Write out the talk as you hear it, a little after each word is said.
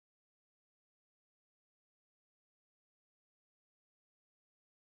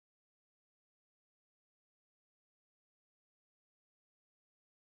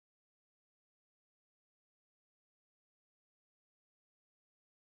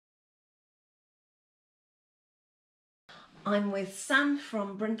I'm with Sam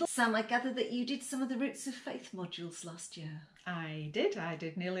from Brindle. Sam, I gather that you did some of the Roots of Faith modules last year. I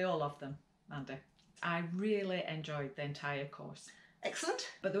did nearly all of them, Mandy. I really enjoyed the entire course. Excellent.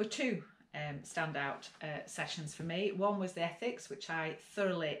 But there were two standout sessions for me. One was the ethics, which I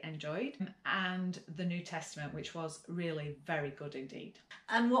thoroughly enjoyed, and the New Testament, which was really very good indeed.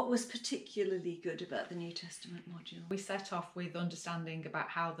 And what was particularly good about the New Testament module? We set off with understanding about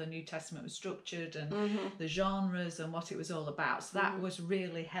how the New Testament was structured and the genres and what it was all about. So that was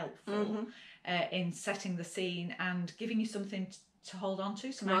really helpful in setting the scene and giving you something to hold on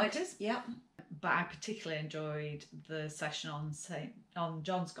to, some anchors. Yeah. But I particularly enjoyed the session on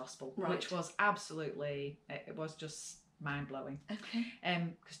John's Gospel, which was absolutely, it was just mind-blowing. Okay.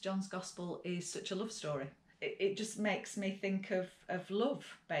 Because John's Gospel is such a love story. It just makes me think of love,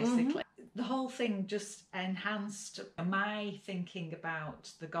 basically. The whole thing just enhanced my thinking about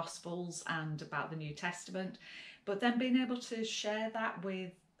the Gospels and about the New Testament, but then being able to share that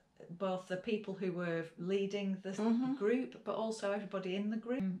with both the people who were leading the group, but also everybody in the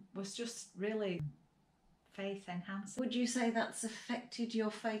group, was just really faith enhancing. Would you say that's affected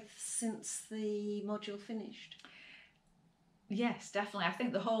your faith since the module finished? Yes, definitely. I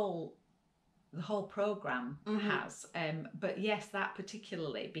think the whole program has, but yes, that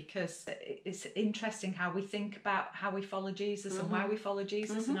particularly, because it's interesting how we think about how we follow Jesus and why we follow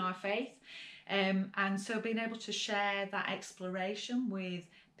Jesus in our faith, and so being able to share that exploration with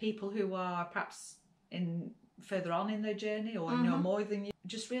people who are perhaps further on in their journey or know more than you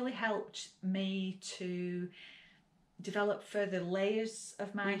just really helped me to develop further layers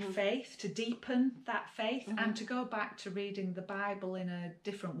of my faith, to deepen that faith, and to go back to reading the Bible in a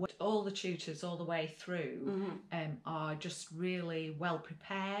different way. All the tutors all the way through are just really well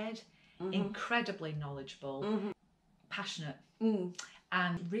prepared, incredibly knowledgeable, passionate,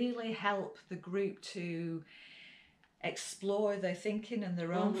 and really help the group to explore their thinking and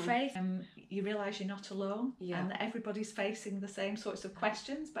their own faith. You realise you're not alone, and that everybody's facing the same sorts of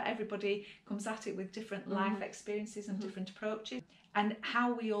questions, but everybody comes at it with different life experiences and different approaches. And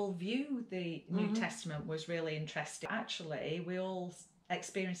how we all view the New Testament was really interesting. Actually, we all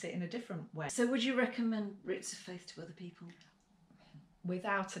experience it in a different way. So would you recommend Roots of Faith to other people?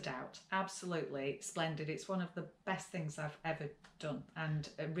 Without a doubt, absolutely splendid. It's one of the best things I've ever done, and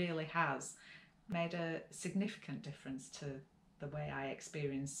it really has made a significant difference to the way I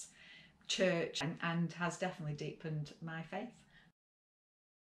experience church, and has definitely deepened my faith.